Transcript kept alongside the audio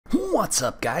What's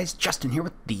up guys, Justin here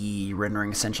with the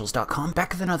RenderingEssentials.com,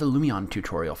 back with another Lumion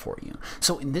tutorial for you.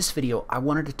 So in this video I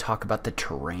wanted to talk about the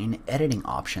terrain editing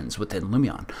options within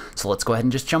Lumion. So let's go ahead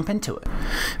and just jump into it.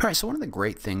 Alright, so one of the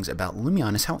great things about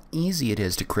Lumion is how easy it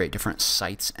is to create different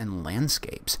sites and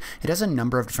landscapes. It has a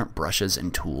number of different brushes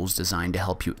and tools designed to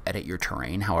help you edit your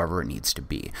terrain however it needs to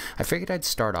be. I figured I'd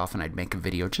start off and I'd make a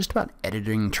video just about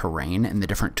editing terrain and the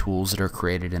different tools that are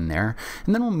created in there,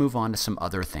 and then we'll move on to some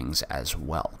other things as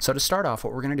well. So to start off,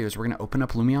 what we're going to do is we're going to open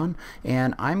up Lumion,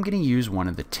 and I'm going to use one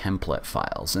of the template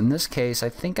files. In this case, I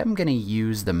think I'm going to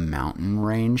use the mountain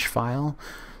range file.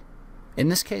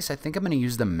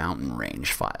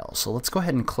 So let's go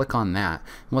ahead and click on that.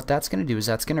 And what that's going to do is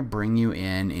that's going to bring you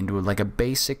into like a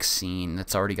basic scene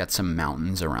that's already got some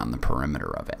mountains around the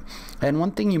perimeter of it. And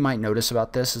one thing you might notice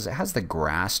about this is it has the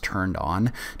grass turned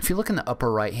on. If you look in the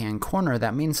upper right hand corner,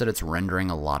 that means that it's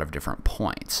rendering a lot of different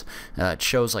points. It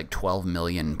shows like 12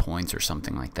 million points or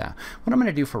something like that. What I'm going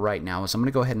to do for right now is I'm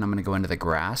going to go ahead and I'm going to go into the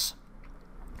grass,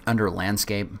 under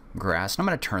landscape, grass, and I'm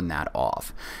going to turn that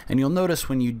off. And you'll notice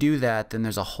when you do that, then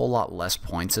there's a whole lot less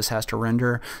points this has to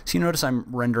render. So you notice I'm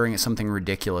rendering at something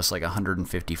ridiculous like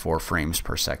 154 frames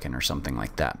per second or something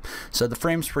like that. So the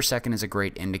frames per second is a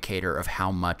great indicator of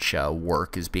how much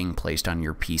work is being placed on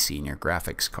your PC and your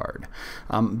graphics card.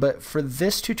 But for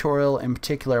this tutorial in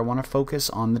particular, I want to focus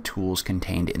on the tools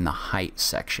contained in the height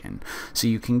section. So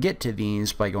you can get to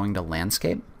these by going to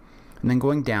landscape and then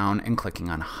going down and clicking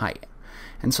on height.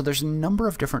 And so there's a number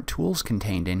of different tools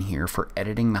contained in here for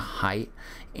editing the height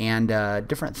and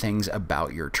different things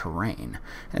about your terrain.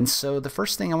 And so the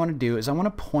first thing I want to do is I want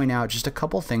to point out just a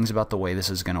couple things about the way this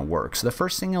is going to work. So the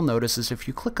first thing you'll notice is if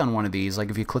you click on one of these,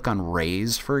 like if you click on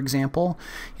raise, for example,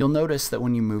 you'll notice that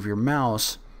when you move your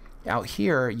mouse out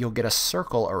here, you'll get a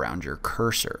circle around your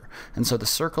cursor. And so the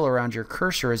circle around your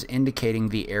cursor is indicating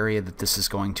the area that this is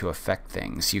going to affect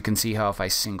things. You can see how if I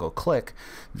single click,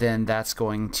 then that's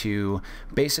going to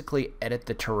basically edit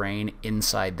the terrain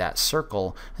inside that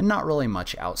circle and not really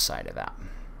much outside of that.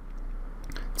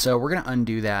 So we're going to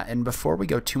undo that, and before we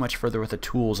go too much further with the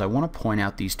tools, I want to point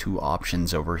out these two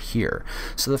options over here.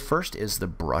 So the first is the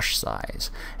brush size,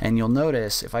 and you'll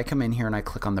notice if I come in here and I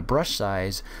click on the brush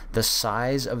size, the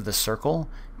size of the circle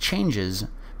changes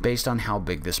based on how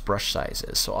big this brush size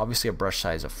is. So obviously a brush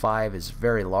size of 5 is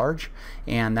very large,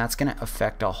 and that's going to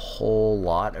affect a whole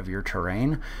lot of your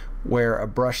terrain, where a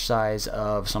brush size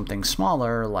of something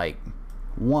smaller like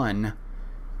 1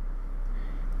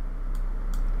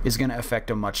 is going to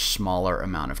affect a much smaller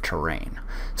amount of terrain.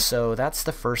 So that's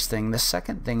the first thing. The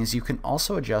second thing is you can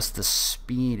also adjust the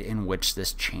speed in which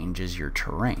this changes your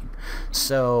terrain.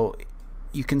 So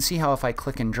you can see how if I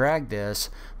click and drag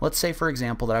this, let's say for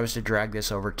example that I was to drag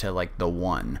this over to like the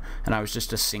 1 and I was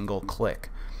just a single click,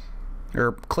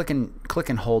 or click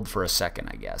and hold for a second,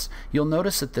 I guess. You'll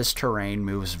notice that this terrain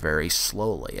moves very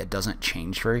slowly. It doesn't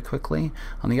change very quickly.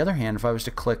 On the other hand, if I was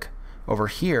to click over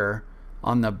here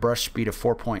on the brush speed of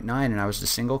 4.9 and I was to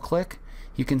single click,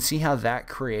 you can see how that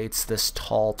creates this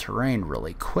tall terrain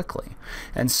really quickly.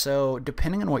 And so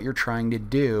depending on what you're trying to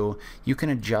do, you can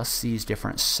adjust these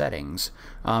different settings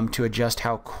to adjust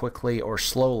how quickly or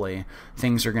slowly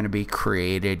things are going to be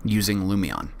created using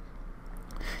Lumion.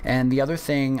 And the other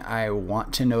thing I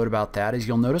want to note about that is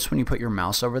you'll notice when you put your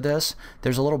mouse over this,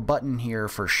 there's a little button here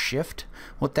for shift.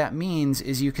 What that means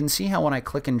is you can see how when I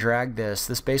click and drag this,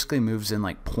 this basically moves in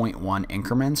like 0.1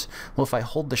 increments. Well, if I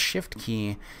hold the shift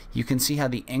key, you can see how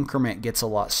the increment gets a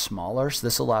lot smaller. So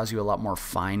this allows you a lot more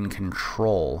fine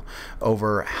control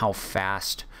over how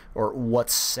fast or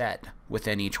what's set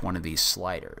within each one of these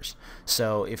sliders.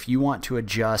 So if you want to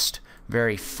adjust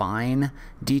very fine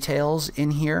details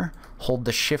in here, hold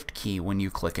the shift key when you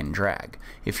click and drag.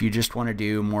 If you just want to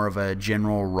do more of a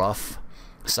general rough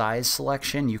size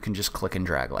selection, you can just click and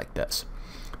drag like this.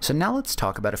 So now let's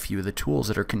talk about a few of the tools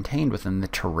that are contained within the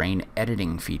terrain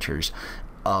editing features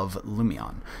of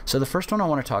Lumion. So the first one I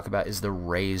want to talk about is the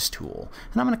raise tool,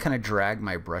 and I'm going to kind of drag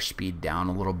my brush speed down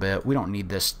a little bit. We don't need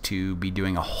this to be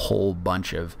doing a whole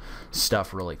bunch of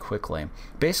stuff really quickly.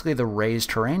 Basically the raise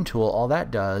terrain tool, all that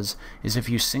does is if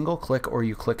you single click or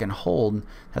you click and hold,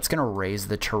 that's going to raise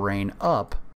the terrain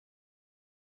up.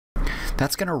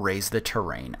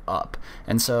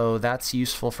 And so that's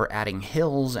useful for adding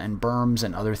hills and berms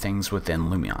and other things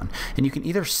within Lumion. And you can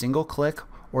either single click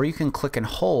or you can click and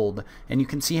hold, and you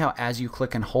can see how as you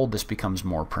click and hold this becomes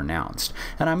more pronounced.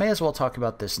 And I may as well talk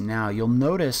about this now. You'll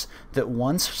notice that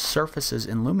once surfaces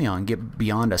in Lumion get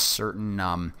beyond a certain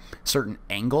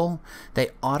angle, they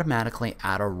automatically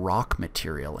add a rock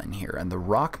material in here, and the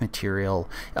rock material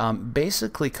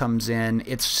basically comes in,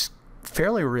 it's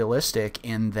fairly realistic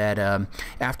in that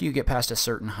after you get past a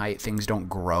certain height, things don't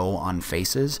grow on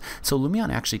faces. So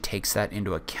Lumion actually takes that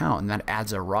into account, and that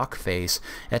adds a rock face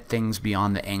at things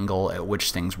beyond the angle at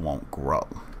which things won't grow.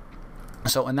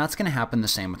 So, and that's going to happen the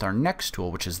same with our next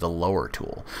tool, which is the lower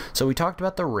tool. So we talked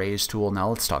about the raise tool. Now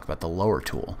let's talk about the lower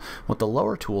tool. What the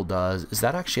lower tool does is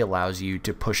that actually allows you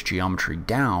to push geometry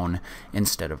down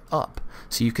instead of up.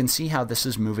 So you can see how this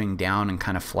is moving down and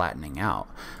kind of flattening out.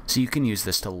 So you can use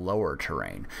this to lower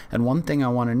terrain. And one thing I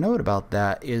want to note about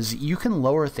that is you can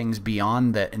lower things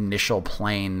beyond the initial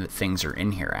plane that things are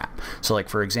in here at. So like,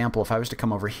 for example, if I was to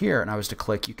come over here and I was to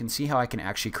click, you can see how I can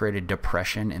actually create a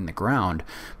depression in the ground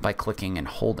by clicking and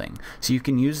holding. So you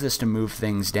can use this to move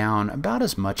things down about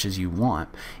as much as you want,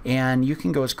 and you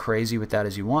can go as crazy with that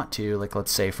as you want to. Like,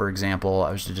 let's say, for example,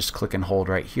 I was to just click and hold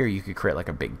right here, you could create like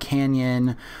a big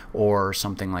canyon or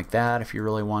something like that if you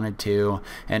really wanted to.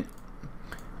 And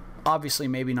obviously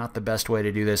maybe not the best way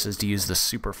to do this is to use the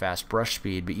super fast brush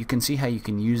speed, but you can see how you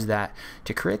can use that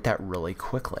to create that really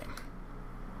quickly.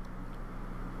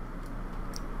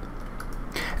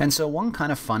 And so one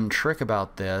kind of fun trick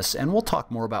about this, and we'll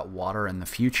talk more about water in the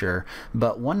future,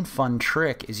 but one fun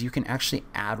trick is you can actually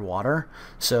add water.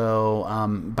 So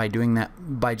by doing that,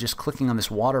 by just clicking on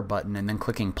this water button and then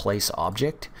clicking place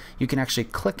object, you can actually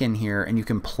click in here and you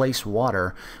can place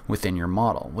water within your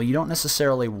model. Well, you don't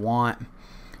necessarily want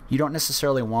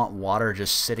water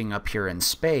just sitting up here in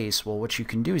space. Well, what you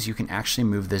can do is you can actually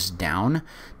move this down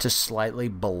to slightly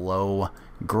below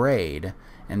grade,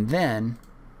 and then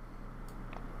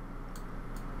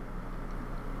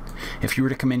if you were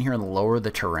to come in here and lower the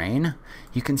terrain,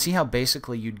 you can see how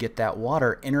basically you'd get that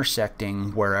water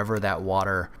intersecting wherever that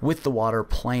water, with the water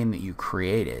plane that you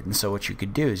created. And so what you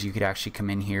could do is you could actually come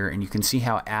in here and you can see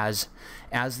how as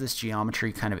this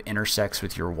geometry kind of intersects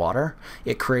with your water,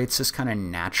 it creates this kind of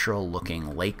natural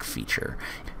looking lake feature.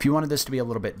 If you wanted this to be a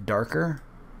little bit darker,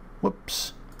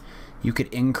 whoops, you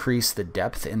could increase the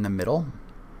depth in the middle.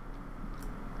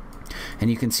 And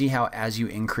you can see how as you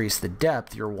increase the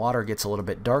depth, your water gets a little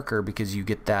bit darker because you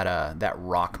get that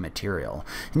rock material.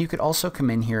 And you could also come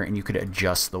in here and you could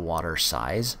adjust the water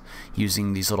size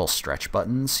using these little stretch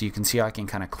buttons. So you can see how I can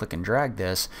kind of click and drag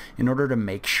this in order to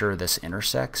make sure this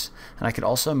intersects. And I could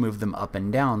also move them up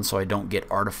and down so I don't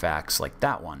get artifacts like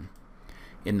that one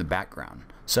in the background.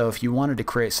 So if you wanted to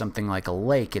create something like a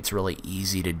lake, it's really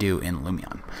easy to do in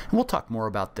Lumion. And we'll talk more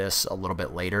about this a little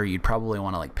bit later. You'd probably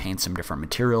want to like paint some different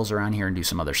materials around here and do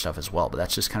some other stuff as well, but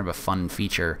that's just kind of a fun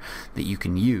feature that you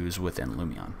can use within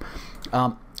Lumion.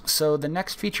 So the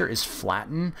next feature is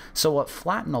flatten. So what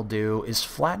flatten will do is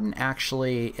flatten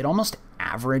actually, it almost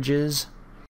averages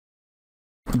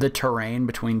the terrain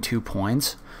between 2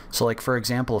 points. So like, for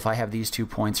example, if I have these 2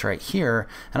 points right here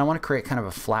and I want to create kind of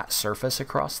a flat surface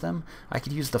across them, I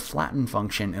could use the flatten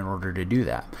function in order to do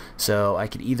that. So I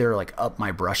could either like up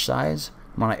my brush size.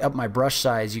 When I up my brush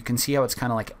size, you can see how it's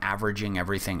kind of like averaging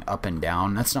everything up and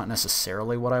down. That's not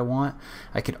necessarily what I want.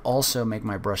 I could also make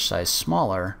my brush size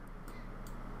smaller,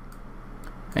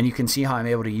 and you can see how I'm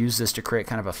able to use this to create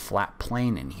kind of a flat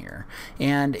plane in here.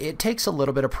 And it takes a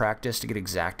little bit of practice to get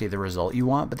exactly the result you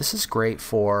want, but this is great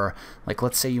for, like,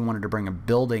 let's say you wanted to bring a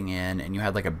building in and you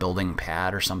had like a building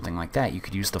pad or something like that. You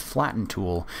could use the flatten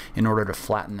tool in order to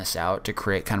flatten this out to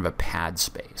create kind of a pad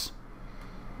space.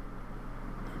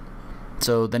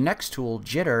 So the next tool,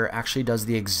 jitter, actually does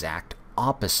the exact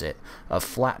opposite of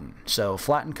flatten. So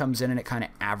flatten comes in and it kind of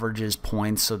averages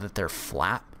points so that they're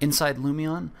flat inside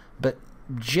Lumion, but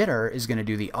jitter is going to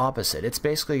do the opposite. It's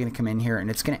basically going to come in here and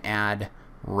it's going to add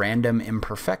random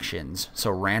imperfections,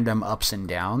 so random ups and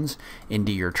downs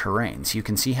into your terrain. So you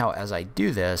can see how as I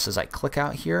do this, as I click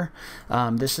out here,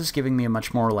 this is giving me a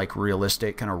much more like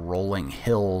realistic kind of rolling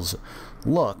hills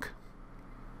look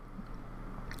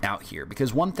out here.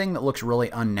 Because one thing that looks really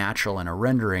unnatural in a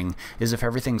rendering is if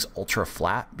everything's ultra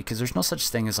flat, because there's no such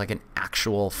thing as like an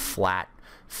actual flat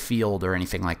field or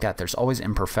anything like that. There's always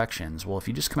imperfections. Well, if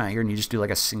you just come out here and you just do like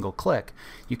a single click,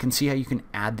 you can see how you can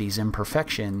add these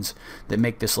imperfections that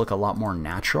make this look a lot more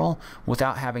natural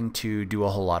without having to do a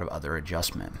whole lot of other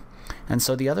adjustment. And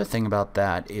so the other thing about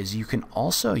that is you can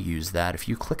also use that if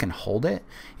you click and hold it,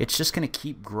 it's just going to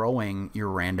keep growing your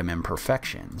random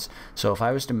imperfections. So if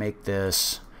I was to make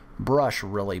this brush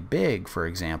really big, for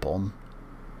example,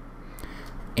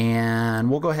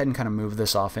 and we'll go ahead and kind of move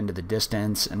this off into the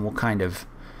distance and we'll kind of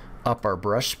up our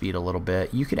brush speed a little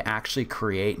bit, you could actually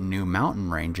create new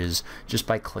mountain ranges just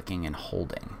by clicking and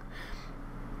holding.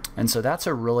 And so that's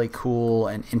a really cool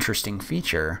and interesting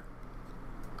feature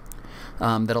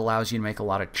that allows you to make a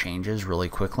lot of changes really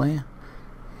quickly.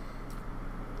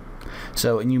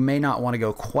 So, and you may not want to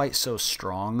go quite so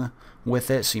strong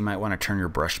with it, so you might want to turn your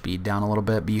brush speed down a little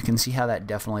bit, but you can see how that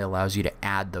definitely allows you to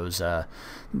add those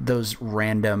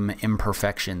random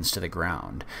imperfections to the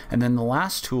ground. And then the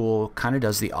last tool kind of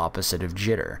does the opposite of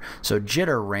jitter. So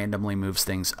jitter randomly moves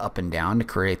things up and down to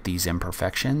create these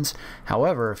imperfections.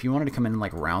 However, if you wanted to come in and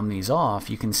like round these off,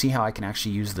 you can see how I can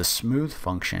actually use the smooth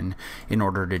function in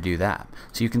order to do that.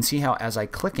 So you can see how as I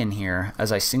click in here,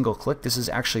 as I single click, this is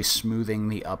actually smoothing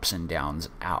the ups and downs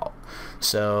out.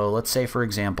 So let's say, for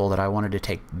example, that I wanted to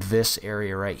take this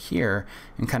area right here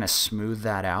and kind of smooth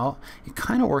that out. It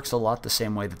kind of works a lot the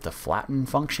same way that the flatten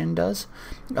function does,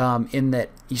 in that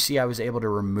you see I was able to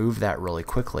remove that really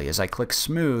quickly. As I click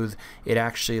smooth, it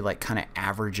actually like kind of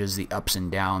averages the ups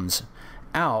and downs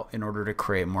out in order to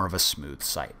create more of a smooth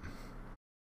site.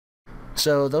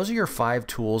 So those are your 5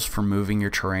 tools for moving your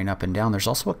terrain up and down. There's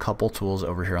also a couple tools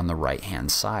over here on the right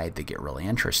hand side that get really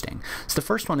interesting. So the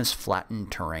first one is flatten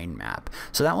terrain map.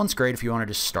 So that one's great if you wanted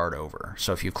to start over.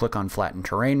 So if you click on flatten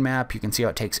terrain map, you can see how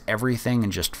it takes everything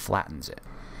and just flattens it.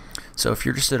 So if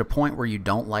you're just at a point where you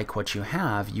don't like what you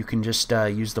have, you can just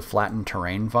use the flatten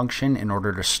terrain function in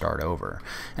order to start over.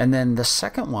 And then the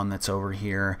second one that's over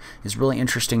here is really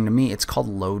interesting to me. It's called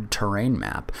load terrain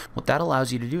map. What that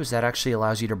allows you to do is that actually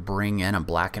allows you to bring in a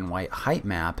black and white height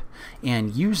map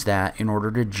and use that in order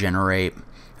to generate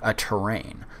a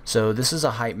terrain. So this is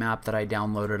a height map that I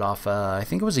downloaded off I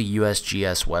think it was a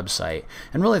USGS website,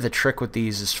 and really the trick with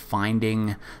these is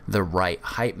finding the right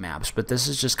height maps, but this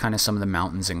is just kind of some of the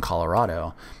mountains in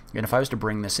Colorado. And if I was to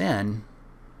bring this in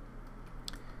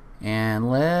and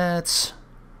let's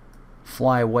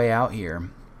fly way out here,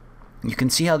 you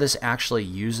can see how this actually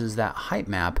uses that height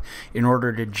map in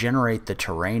order to generate the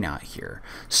terrain out here.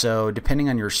 So depending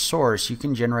on your source, you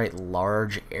can generate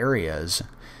large areas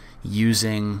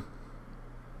using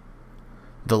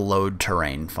the load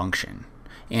terrain function.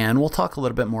 And we'll talk a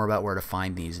little bit more about where to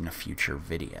find these in a future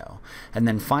video. And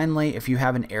then finally, if you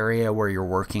have an area where you're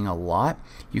working a lot,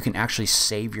 you can actually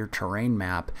save your terrain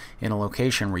map in a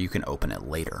location where you can open it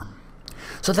later.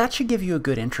 So that should give you a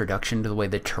good introduction to the way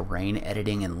the terrain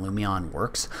editing in Lumion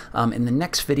works. In the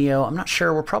next video, I'm not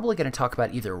sure, we're probably going to talk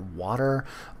about either water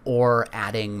or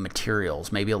adding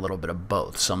materials, maybe a little bit of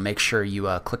both. So make sure you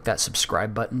click that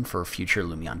subscribe button for future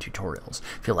Lumion tutorials.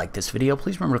 If you like this video,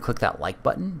 please remember to click that like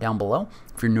button down below.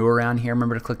 If you're new around here,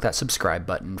 remember to click that subscribe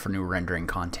button for new rendering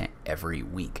content every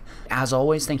week. As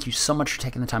always, thank you so much for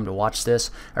taking the time to watch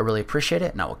this. I really appreciate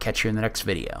it, and I will catch you in the next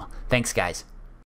video. Thanks, guys.